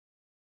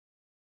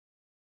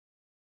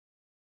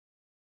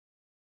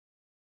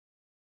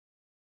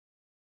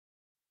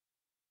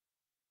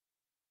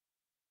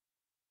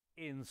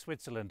in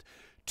Switzerland.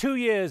 2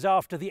 years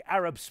after the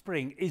Arab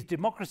Spring, is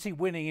democracy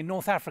winning in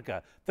North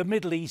Africa, the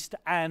Middle East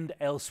and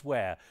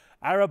elsewhere?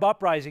 Arab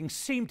uprisings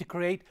seem to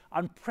create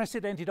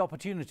unprecedented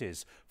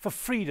opportunities for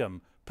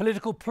freedom,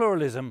 political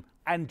pluralism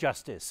and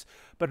justice.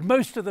 But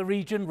most of the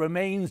region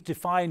remains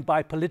defined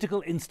by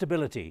political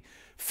instability,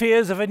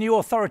 fears of a new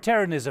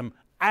authoritarianism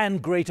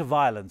and greater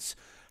violence.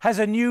 Has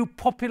a new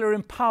popular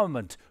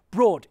empowerment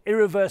brought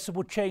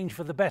irreversible change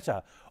for the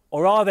better,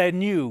 or are there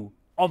new,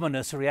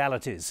 ominous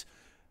realities?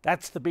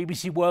 That's the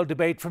BBC World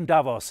Debate from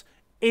Davos.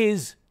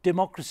 Is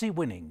democracy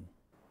winning?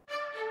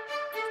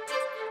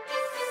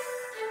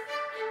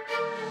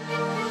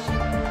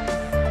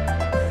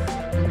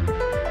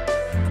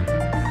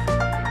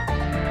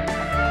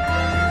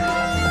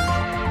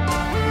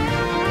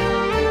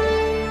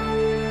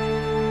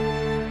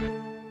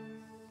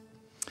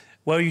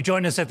 Well, you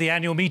join us at the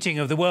annual meeting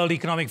of the World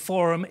Economic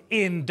Forum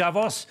in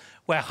Davos,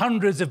 where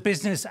hundreds of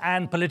business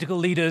and political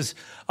leaders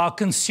are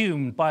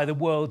consumed by the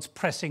world's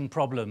pressing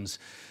problems.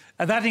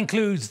 And that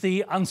includes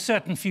the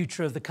uncertain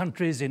future of the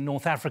countries in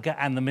North Africa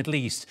and the Middle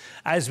East,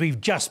 as we've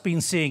just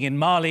been seeing in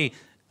Mali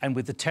and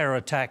with the terror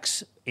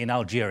attacks in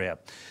Algeria.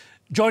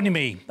 Joining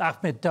me,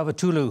 Ahmet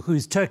Davutoglu,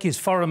 who's Turkey's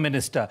foreign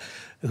minister,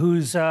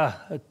 who's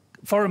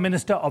foreign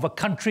minister of a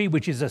country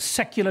which is a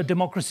secular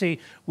democracy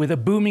with a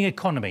booming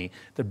economy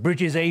that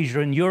bridges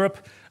Asia and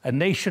Europe, a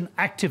nation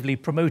actively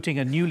promoting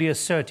a newly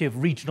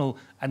assertive regional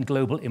and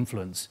global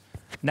influence.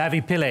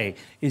 Navi Pillay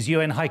is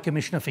UN High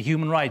Commissioner for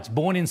Human Rights,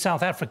 born in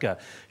South Africa.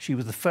 She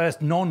was the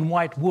first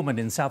non-white woman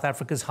in South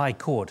Africa's High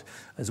Court,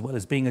 as well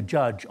as being a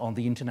judge on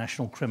the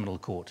International Criminal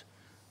Court.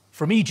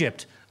 From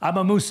Egypt,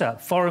 Amr Moussa,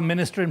 foreign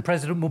minister in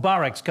President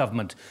Mubarak's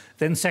government,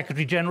 then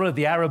Secretary General of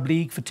the Arab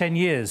League for 10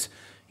 years.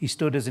 He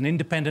stood as an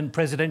independent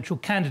presidential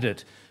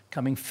candidate,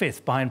 coming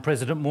fifth behind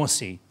President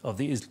Morsi of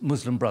the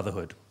Muslim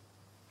Brotherhood.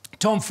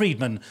 Tom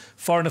Friedman,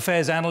 foreign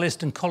affairs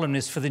analyst and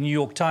columnist for the New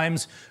York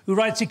Times, who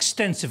writes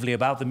extensively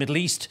about the Middle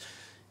East.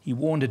 He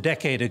warned a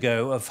decade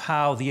ago of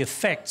how the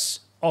effects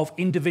of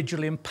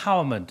individual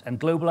empowerment and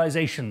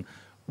globalization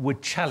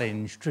would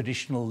challenge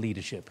traditional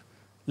leadership.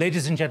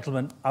 Ladies and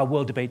gentlemen, our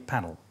World Debate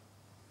panel.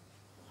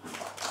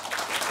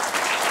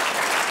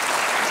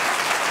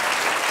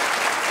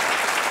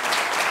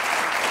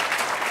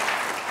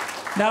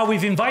 Now,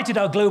 we've invited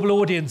our global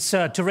audience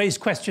to raise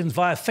questions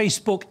via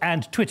Facebook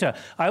and Twitter.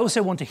 I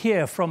also want to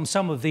hear from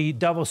some of the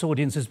Davos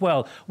audience as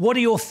well. What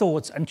are your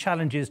thoughts and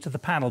challenges to the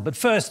panel? But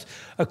first,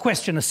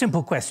 a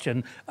simple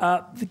question.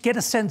 Get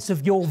a sense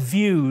of your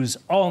views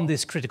on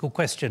this critical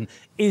question.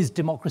 Is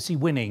democracy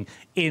winning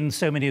in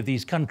so many of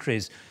these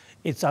countries?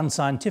 It's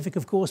unscientific,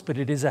 of course, but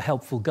it is a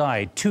helpful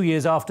guide. 2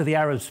 years after the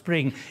Arab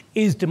Spring,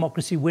 is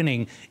democracy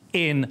winning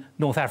in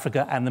North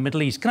Africa and the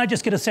Middle East? Can I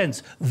just get a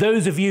sense,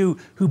 those of you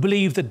who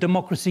believe that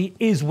democracy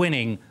is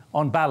winning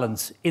on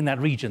balance in that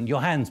region,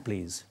 your hands,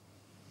 please.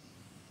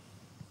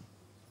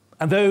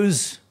 And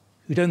those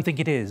who don't think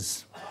it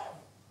is?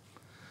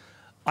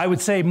 I would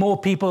say more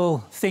people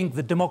think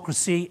that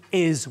democracy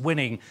is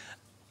winning.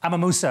 Amr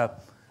Moussa,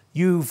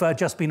 you've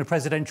just been a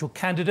presidential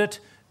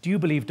candidate. Do you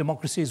believe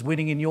democracy is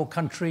winning in your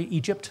country,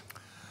 Egypt?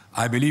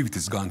 I believe it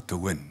is going to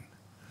win.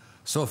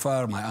 So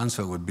far, my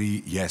answer would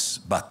be yes,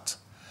 but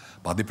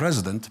the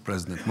President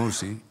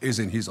Morsi, is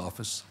in his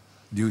office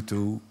due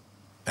to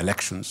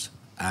elections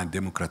and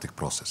democratic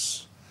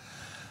process.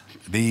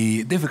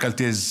 The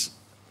difficulties,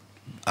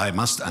 I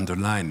must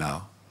underline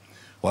now,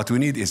 what we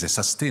need is a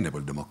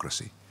sustainable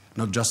democracy,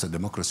 not just a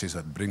democracy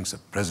that brings a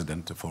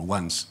president for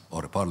once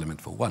or a parliament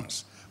for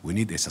once. We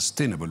need a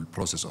sustainable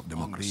process of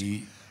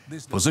democracy.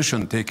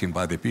 Position taken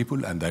by the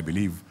people, and I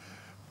believe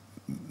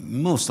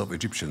most of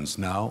Egyptians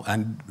now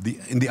and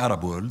in the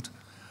Arab world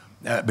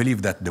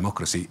believe that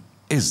democracy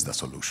is the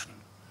solution.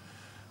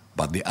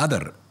 But the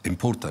other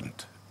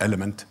important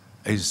element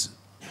is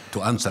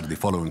to answer the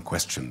following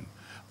question.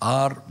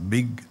 Are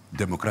big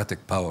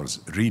democratic powers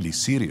really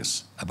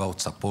serious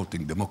about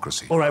supporting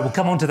democracy? All right, we'll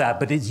come on to that,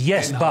 but it's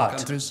yes, but.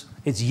 Countries?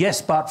 It's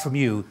yes, but from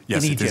you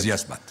yes, in Egypt. Yes, it is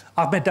yes, but.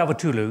 Ahmet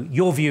Davutoglu,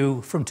 your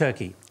view from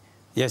Turkey.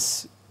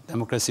 Yes,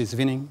 democracy is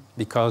winning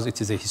because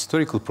it is a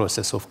historical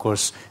process. Of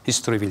course,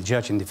 history will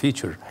judge in the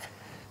future.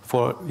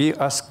 For we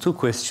asked two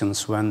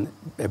questions when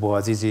Abu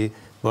Azizi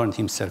burned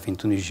himself in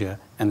Tunisia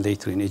and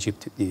later in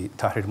Egypt, the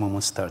Tahrir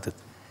movement started.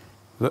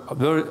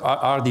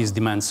 Are these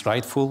demands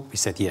rightful? We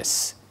said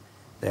yes.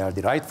 They are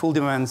the rightful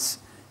demands,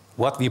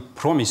 what we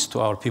promised to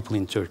our people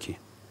in Turkey.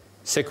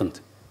 Second,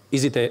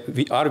 is it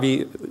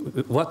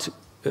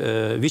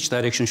which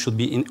direction should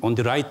be on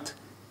the right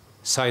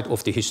side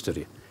of the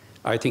history?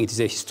 I think it is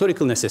a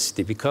historical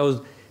necessity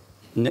because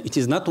it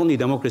is not only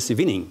democracy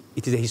winning,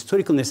 it is a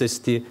historical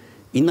necessity.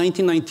 In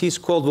 1990s,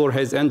 Cold War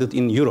has ended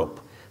in Europe,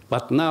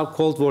 but now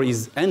Cold War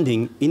is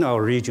ending in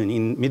our region,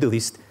 in Middle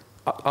East,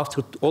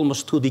 after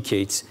almost 2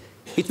 decades.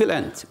 It will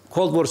end.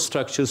 Cold War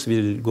structures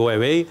will go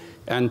away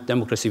and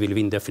democracy will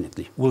win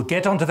definitely. We'll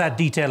get onto that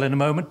detail in a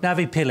moment.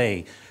 Navi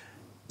Pillay.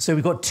 So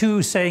we've got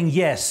two saying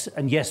yes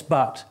and yes,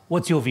 but.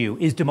 What's your view?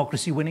 Is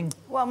democracy winning?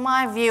 Well,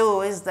 my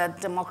view is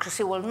that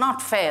democracy will not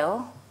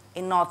fail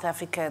in North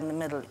Africa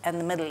and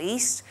the Middle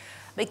East,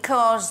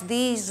 because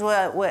these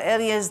were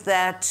areas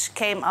that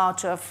came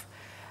out of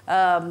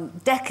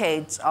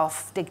decades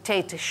of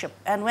dictatorship.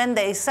 And when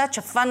there is such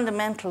a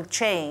fundamental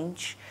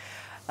change,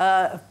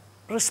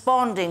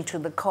 responding to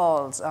the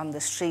calls on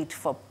the street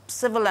for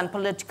civil and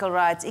political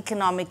rights,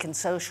 economic and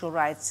social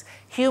rights,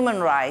 human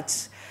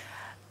rights,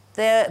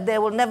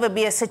 there will never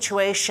be a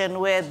situation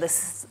where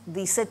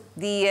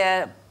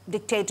the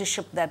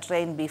dictatorship that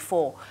reigned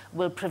before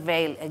will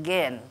prevail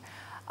again.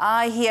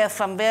 I hear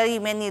from very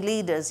many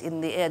leaders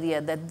in the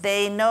area that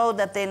they know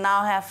that they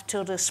now have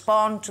to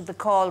respond to the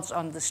calls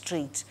on the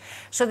street.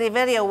 So they're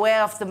very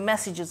aware of the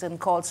messages and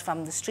calls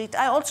from the street.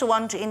 I also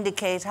want to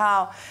indicate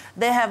how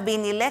there have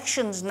been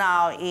elections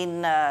now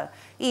in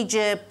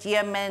Egypt,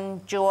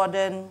 Yemen,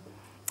 Jordan,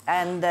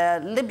 and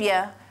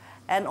Libya,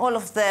 and all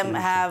of them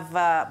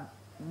have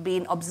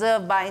been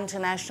observed by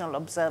international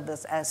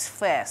observers as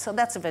fair. So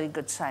that's a very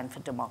good sign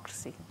for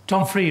democracy.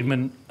 Tom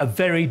Friedman, a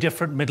very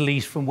different Middle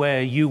East from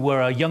where you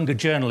were a younger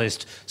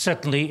journalist,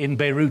 certainly in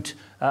Beirut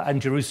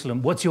and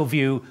Jerusalem. What's your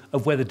view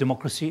of whether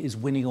democracy is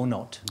winning or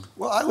not?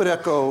 Well, I would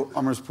echo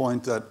Amar's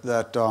point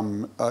that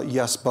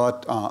yes,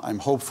 but I'm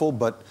hopeful.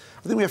 But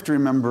I think we have to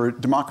remember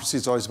democracy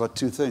is always about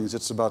two things.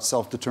 It's about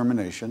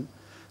self-determination,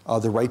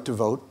 the right to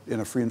vote in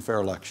a free and fair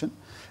election.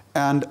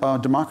 And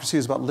democracy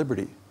is about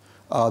liberty.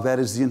 That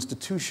is the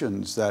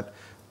institutions that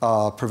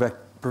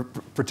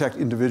protect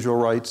individual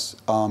rights,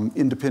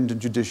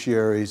 independent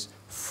judiciaries,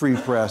 free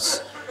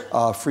press,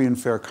 free and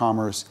fair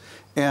commerce.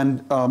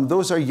 And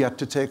those are yet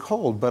to take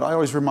hold. But I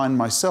always remind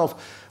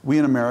myself, we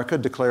in America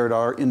declared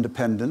our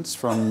independence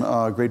from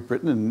Great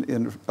Britain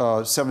in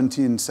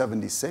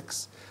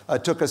 1776.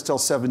 It took us till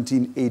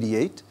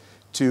 1788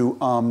 to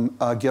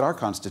get our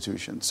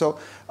Constitution. So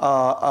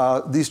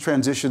these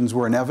transitions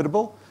were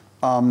inevitable,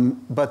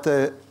 but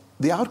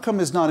the outcome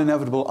is not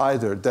inevitable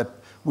either, that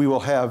we will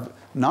have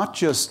not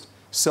just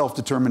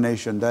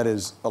self-determination, that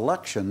is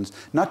elections,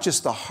 not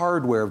just the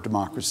hardware of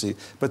democracy,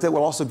 but that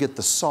we'll also get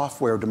the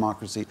software of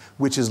democracy,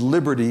 which is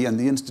liberty and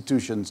the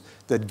institutions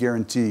that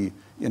guarantee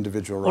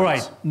individual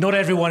rights. All right, not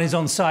everyone is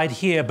on side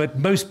here, but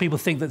most people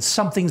think that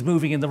something's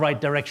moving in the right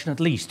direction,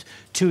 at least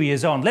 2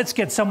 years on. Let's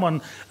get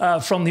someone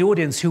from the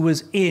audience who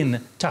was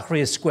in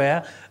Tahrir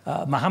Square,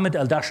 Mohammed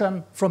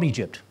Al-Dashan from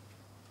Egypt.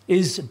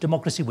 Is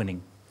democracy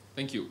winning?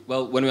 Thank you.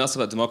 Well, when we ask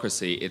about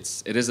democracy,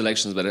 it is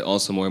elections, but it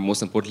also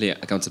most importantly,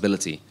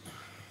 accountability.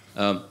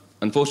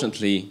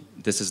 Unfortunately,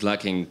 this is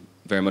lacking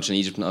very much in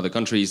Egypt and other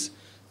countries.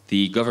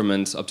 The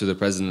government, up to the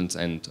president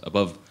and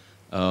above,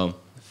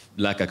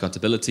 lack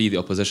accountability. The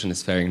opposition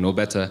is faring no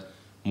better,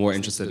 more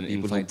interested in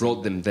people who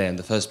brought them there in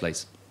the first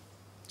place.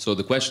 So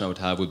the question I would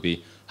have would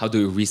be, how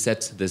do we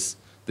reset this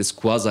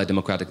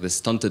quasi-democratic, this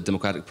stunted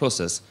democratic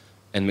process,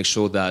 and make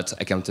sure that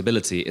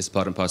accountability is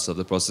part and parcel of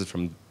the process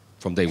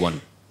from day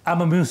one?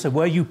 Amr Moussa,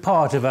 were you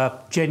part of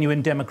a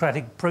genuine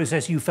democratic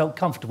process you felt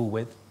comfortable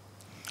with?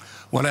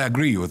 Well, I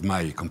agree with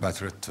my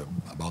compatriot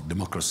about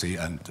democracy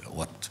and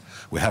what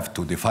we have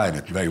to define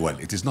it very well.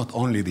 It is not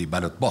only the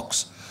ballot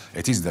box.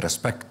 It is the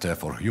respect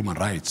for human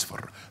rights,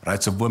 for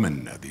rights of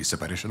women, the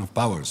separation of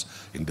powers,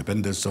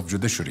 independence of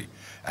judiciary,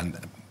 and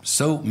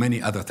so many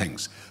other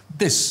things.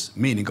 This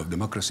meaning of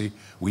democracy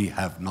we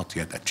have not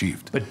yet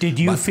achieved. But did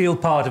you feel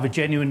part of a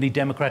genuinely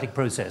democratic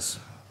process?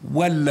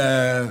 Well,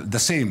 the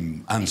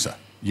same answer.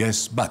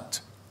 Yes,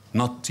 but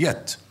not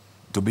yet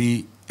to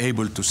be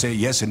able to say,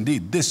 yes,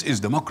 indeed, this is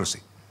democracy.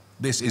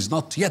 This is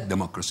not yet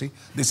democracy.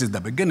 This is the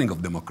beginning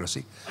of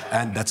democracy.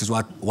 And that is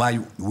why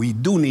we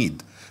do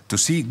need to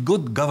see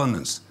good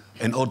governance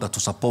in order to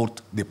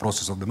support the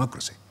process of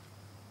democracy.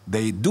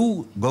 They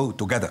do go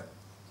together.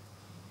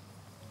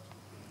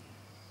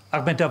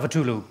 Ahmed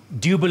Davutoglu,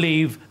 do you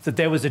believe that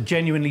there was a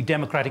genuinely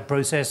democratic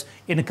process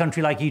in a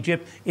country like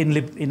Egypt, in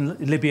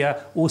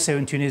Libya, also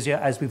in Tunisia,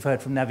 as we've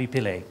heard from Navi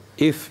Pillay?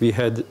 If we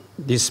had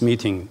this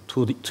meeting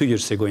 2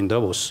 years ago in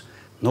Davos,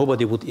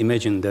 nobody would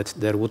imagine that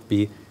there would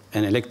be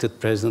an elected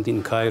president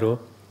in Cairo,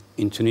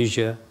 in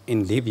Tunisia,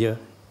 in Libya,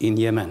 in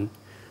Yemen.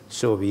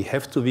 So we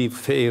have to be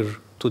fair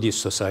to these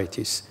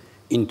societies.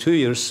 In 2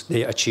 years,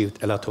 they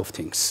achieved a lot of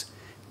things.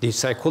 The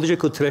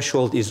psychological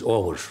threshold is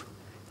over.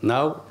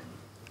 Now,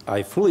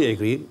 I fully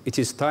agree, it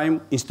is time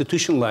to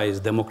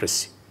institutionalize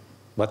democracy.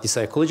 But the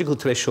psychological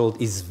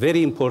threshold is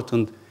very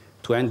important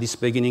to end this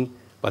beginning.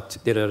 But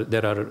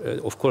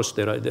of course,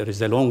 there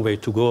is a long way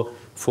to go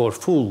for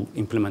full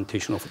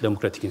implementation of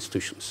democratic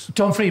institutions.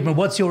 Tom Friedman,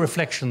 what's your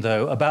reflection,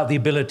 though, about the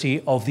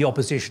ability of the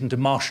opposition to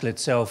marshal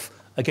itself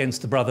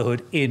against the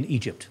Brotherhood in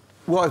Egypt?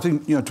 Well, I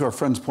think, to our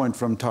friend's point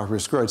from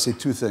Tahrir Square, I'd say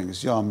two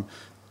things.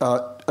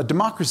 A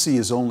democracy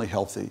is only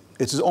healthy.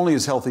 It's only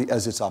as healthy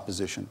as its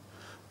opposition.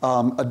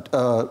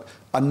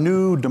 A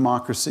new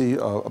democracy,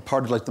 a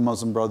party like the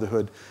Muslim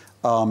Brotherhood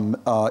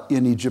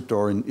in Egypt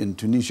or in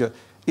Tunisia,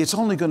 it's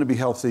only going to be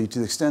healthy to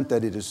the extent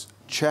that it is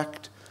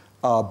checked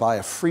by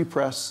a free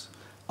press,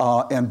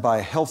 and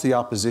by healthy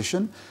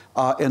opposition,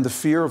 and the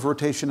fear of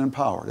rotation in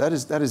power. That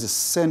is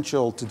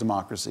essential to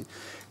democracy.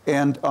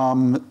 And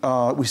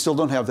we still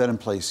don't have that in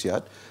place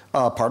yet,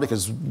 partly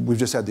because we've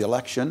just had the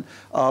election,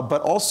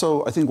 but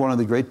also I think one of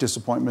the great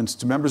disappointments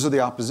to members of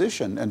the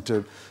opposition and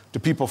to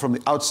people from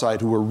the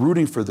outside who were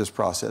rooting for this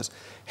process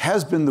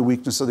has been the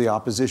weakness of the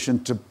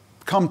opposition to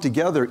come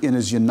together in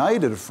as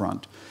united a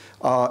front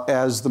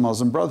as the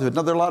Muslim Brotherhood.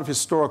 Now, there are a lot of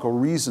historical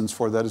reasons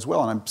for that as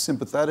well, and I'm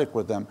sympathetic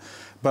with them.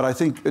 But I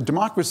think a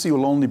democracy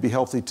will only be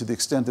healthy to the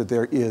extent that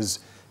there is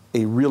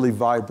a really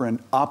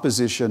vibrant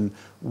opposition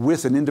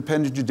with an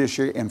independent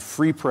judiciary and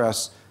free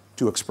press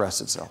to express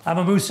itself.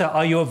 Amr Moussa,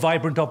 are you a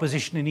vibrant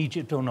opposition in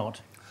Egypt or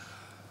not?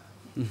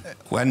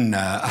 When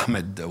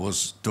Ahmed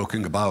was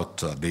talking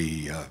about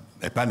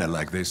a panel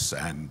like this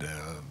and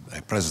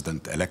a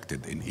president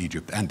elected in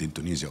Egypt and in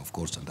Tunisia, of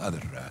course, and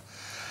other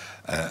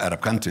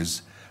Arab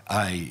countries,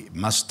 I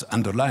must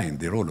underline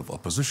the role of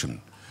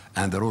opposition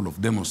and the role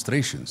of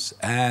demonstrations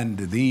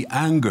and the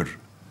anger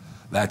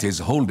that is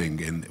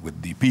holding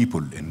with the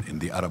people in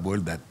the Arab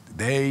world, that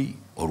they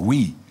or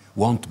we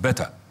want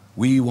better.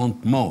 We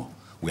want more.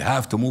 We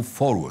have to move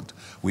forward.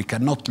 We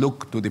cannot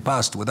look to the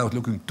past without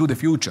looking to the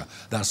future.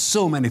 There are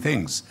so many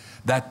things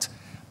that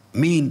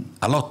mean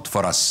a lot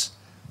for us.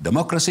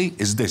 Democracy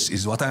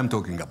is what I'm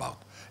talking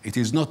about. It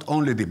is not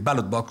only the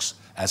ballot box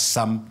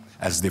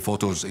as the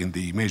photos in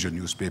the major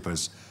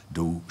newspapers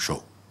do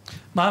show.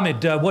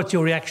 Mohammed, what's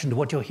your reaction to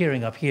what you're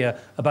hearing up here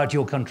about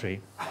your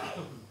country?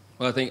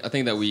 Well, I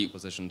think that we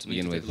position to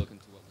begin with.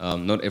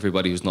 Not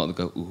everybody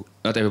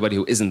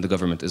who isn't the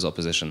government is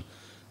opposition,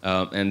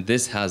 and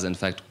this has in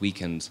fact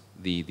weakened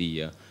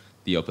the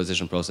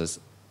opposition process.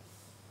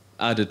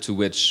 Added to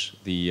which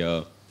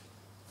the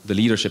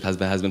leadership has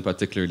been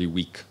particularly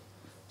weak.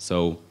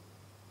 So,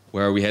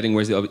 where are we heading?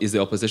 Is the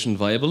opposition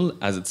viable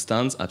as it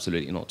stands?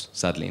 Absolutely not.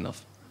 Sadly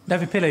enough.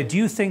 Navi Pillay, do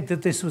you think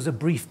that this was a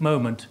brief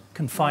moment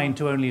confined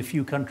to only a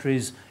few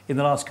countries in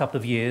the last couple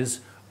of years,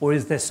 or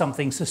is there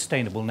something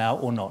sustainable now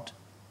or not?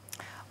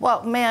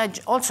 Well, may I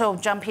also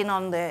jump in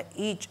on the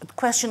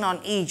question on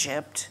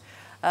Egypt,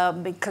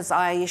 because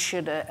I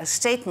issued a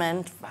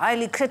statement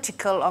highly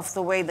critical of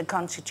the way the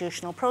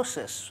constitutional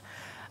process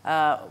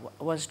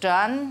was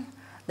done.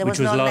 Which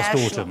was last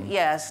autumn.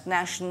 Yes,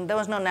 there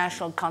was no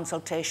national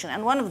consultation.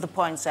 And one of the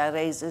points I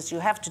raised is you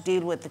have to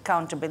deal with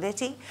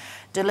accountability,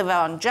 deliver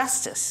on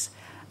justice,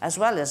 as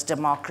well as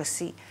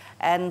democracy.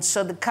 And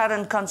so the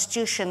current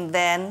constitution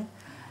then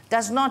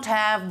does not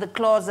have the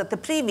clause that the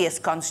previous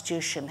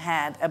constitution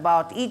had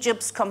about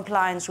Egypt's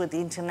compliance with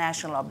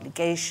international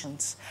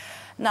obligations.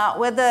 Now,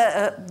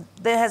 whether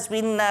there has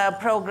been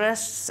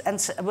progress and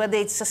whether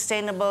it's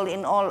sustainable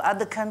in all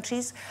other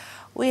countries,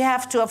 we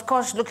have to, of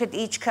course, look at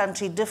each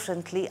country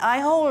differently. I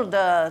hold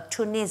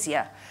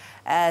Tunisia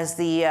as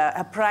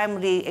a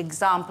primary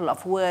example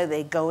of where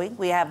they're going.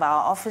 We have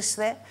our office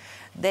there.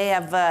 They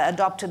have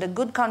adopted a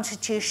good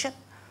constitution.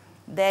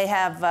 They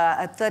have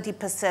a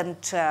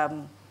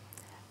 30%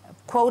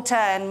 quota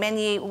and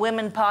many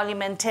women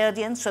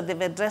parliamentarians, so they've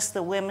addressed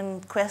the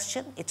women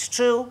question. It's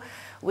true.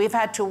 We've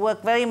had to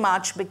work very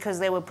much because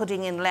they were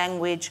putting in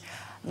language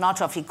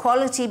not of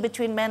equality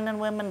between men and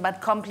women,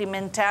 but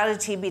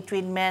complementarity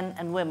between men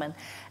and women.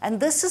 And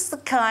this is the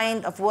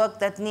kind of work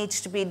that needs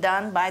to be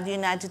done by the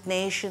United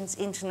Nations,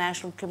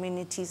 international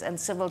communities, and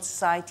civil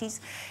societies,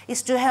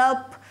 is to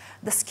help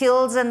the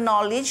skills and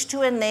knowledge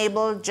to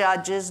enable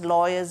judges,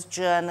 lawyers,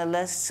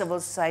 journalists, civil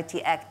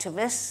society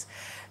activists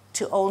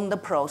to own the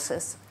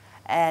process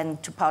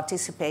and to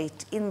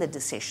participate in the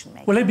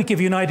decision-making. Well, let me give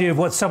you an idea of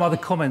what some other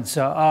comments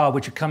are,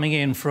 which are coming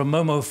in from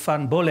Momo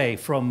Fanbole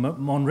from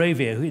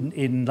Monrovia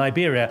in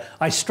Liberia.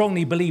 I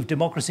strongly believe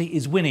democracy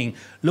is winning.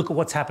 Look at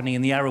what's happening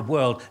in the Arab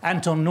world.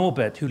 Anton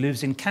Norbert, who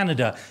lives in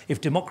Canada. If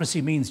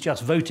democracy means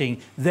just voting,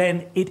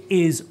 then it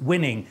is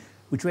winning,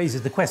 which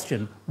raises the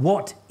question,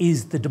 what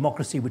is the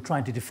democracy we're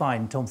trying to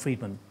define, Tom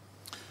Friedman?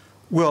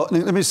 Well,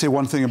 let me say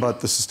one thing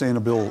about the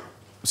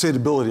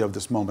sustainability of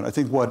this moment. I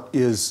think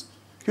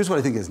here's what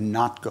I think is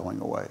not going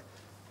away.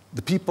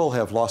 The people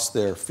have lost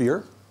their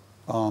fear.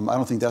 I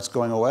don't think that's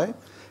going away.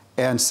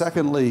 And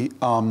secondly,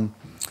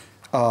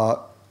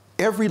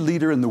 every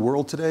leader in the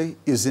world today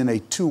is in a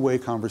two-way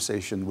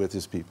conversation with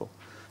his people.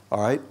 All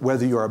right,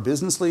 whether you're a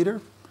business leader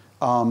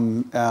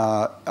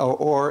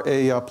or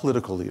a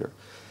political leader.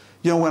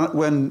 You know,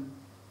 when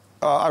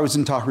I was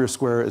in Tahrir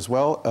Square as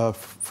well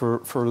for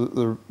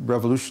the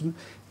revolution,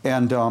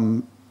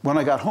 and when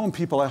I got home,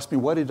 people asked me,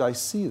 what did I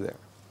see there?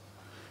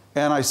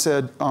 And I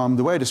said,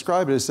 the way I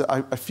describe it is that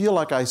I feel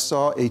like I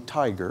saw a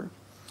tiger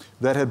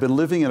that had been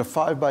living in a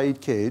 5x8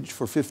 cage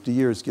for 50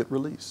 years get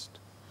released.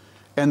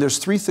 And there's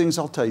three things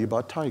I'll tell you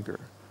about Tiger.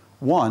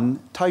 One,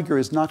 Tiger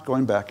is not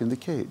going back in the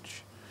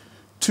cage.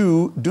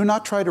 Two, do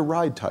not try to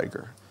ride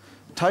Tiger.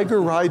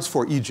 Tiger rides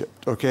for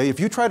Egypt, okay? If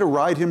you try to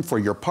ride him for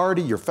your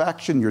party, your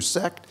faction, your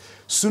sect,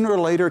 sooner or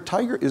later,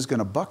 Tiger is going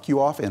to buck you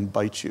off and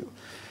bite you.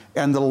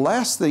 And the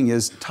last thing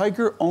is,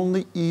 Tiger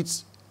only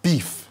eats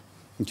beef.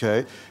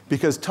 okay?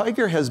 Because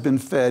Tiger has been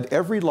fed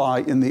every lie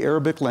in the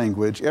Arabic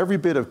language, every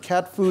bit of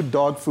cat food,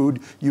 dog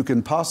food you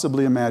can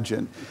possibly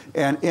imagine.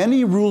 And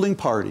any ruling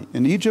party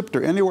in Egypt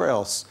or anywhere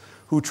else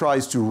who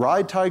tries to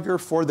ride Tiger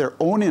for their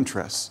own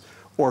interests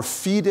or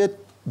feed it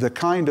the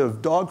kind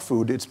of dog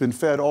food it's been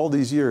fed all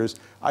these years,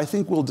 I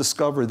think we'll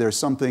discover there's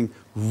something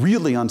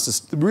really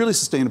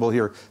sustainable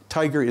here.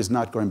 Tiger is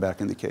not going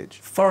back in the cage.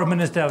 Foreign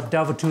Minister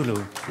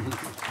Davutoglu.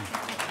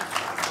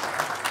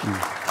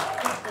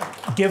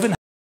 Given